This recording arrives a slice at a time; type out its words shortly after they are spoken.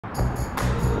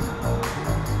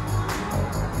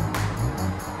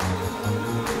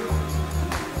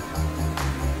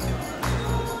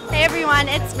everyone,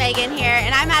 it's Megan here,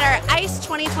 and I'm at our ICE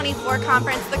 2024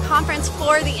 conference, the conference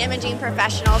for the imaging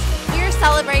professionals. We are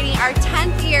celebrating our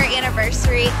 10th year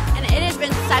anniversary, and it has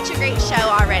been such a great show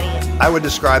already. I would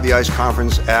describe the ICE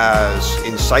conference as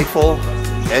insightful,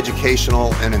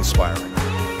 educational, and inspiring.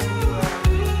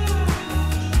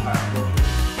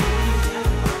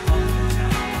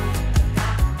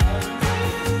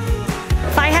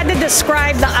 If I had to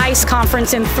describe the ICE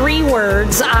conference in 3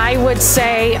 words, I would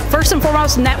say, first and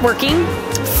foremost, networking,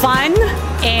 fun,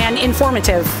 and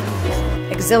informative.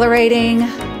 Exhilarating,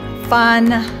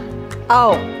 fun,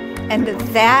 oh, and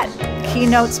that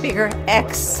keynote speaker,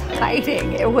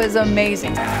 exciting. It was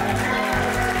amazing.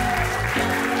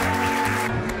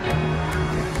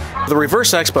 The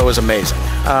Reverse Expo is amazing.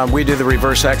 We do the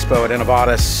Reverse Expo at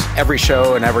Innovatus every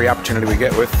show and every opportunity we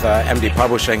get with MD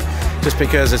Publishing, just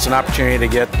because it's an opportunity to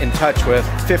get in touch with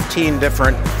 15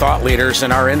 different thought leaders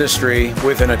in our industry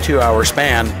within a 2-hour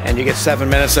span, and you get 7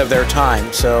 minutes of their time.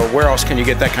 So where else can you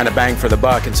get that kind of bang for the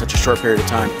buck in such a short period of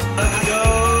time? Let's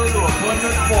go to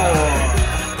appointment 4.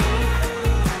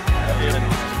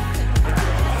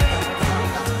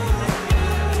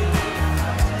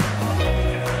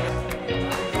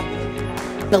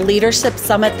 The Leadership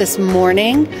Summit this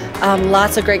morning,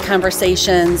 lots of great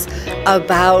conversations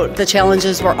about the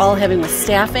challenges we're all having with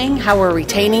staffing, how we're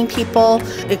retaining people,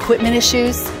 equipment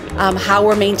issues, how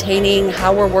we're maintaining,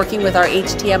 how we're working with our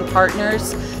HTM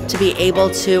partners to be able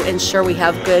to ensure we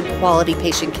have good quality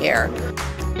patient care.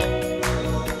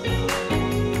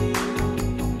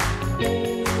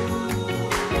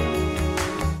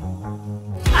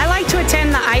 To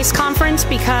attend the ICE conference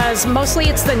because mostly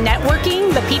it's the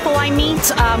networking, the people I meet,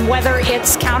 whether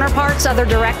it's counterparts, other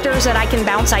directors that I can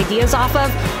bounce ideas off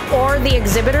of, or the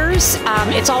exhibitors.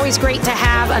 It's always great to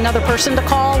have another person to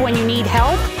call when you need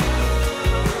help.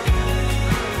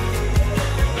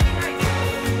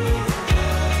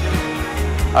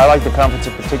 I like the conference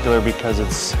in particular because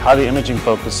it's highly imaging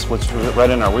focused, which is right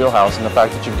in our wheelhouse, and the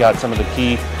fact that you've got some of the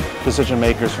key decision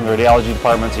makers from the radiology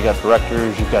departments, you've got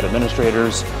directors, you've got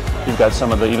administrators, you've got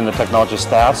some of the even the technology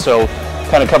staff, so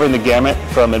kind of covering the gamut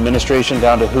from administration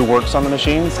down to who works on the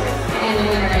machines.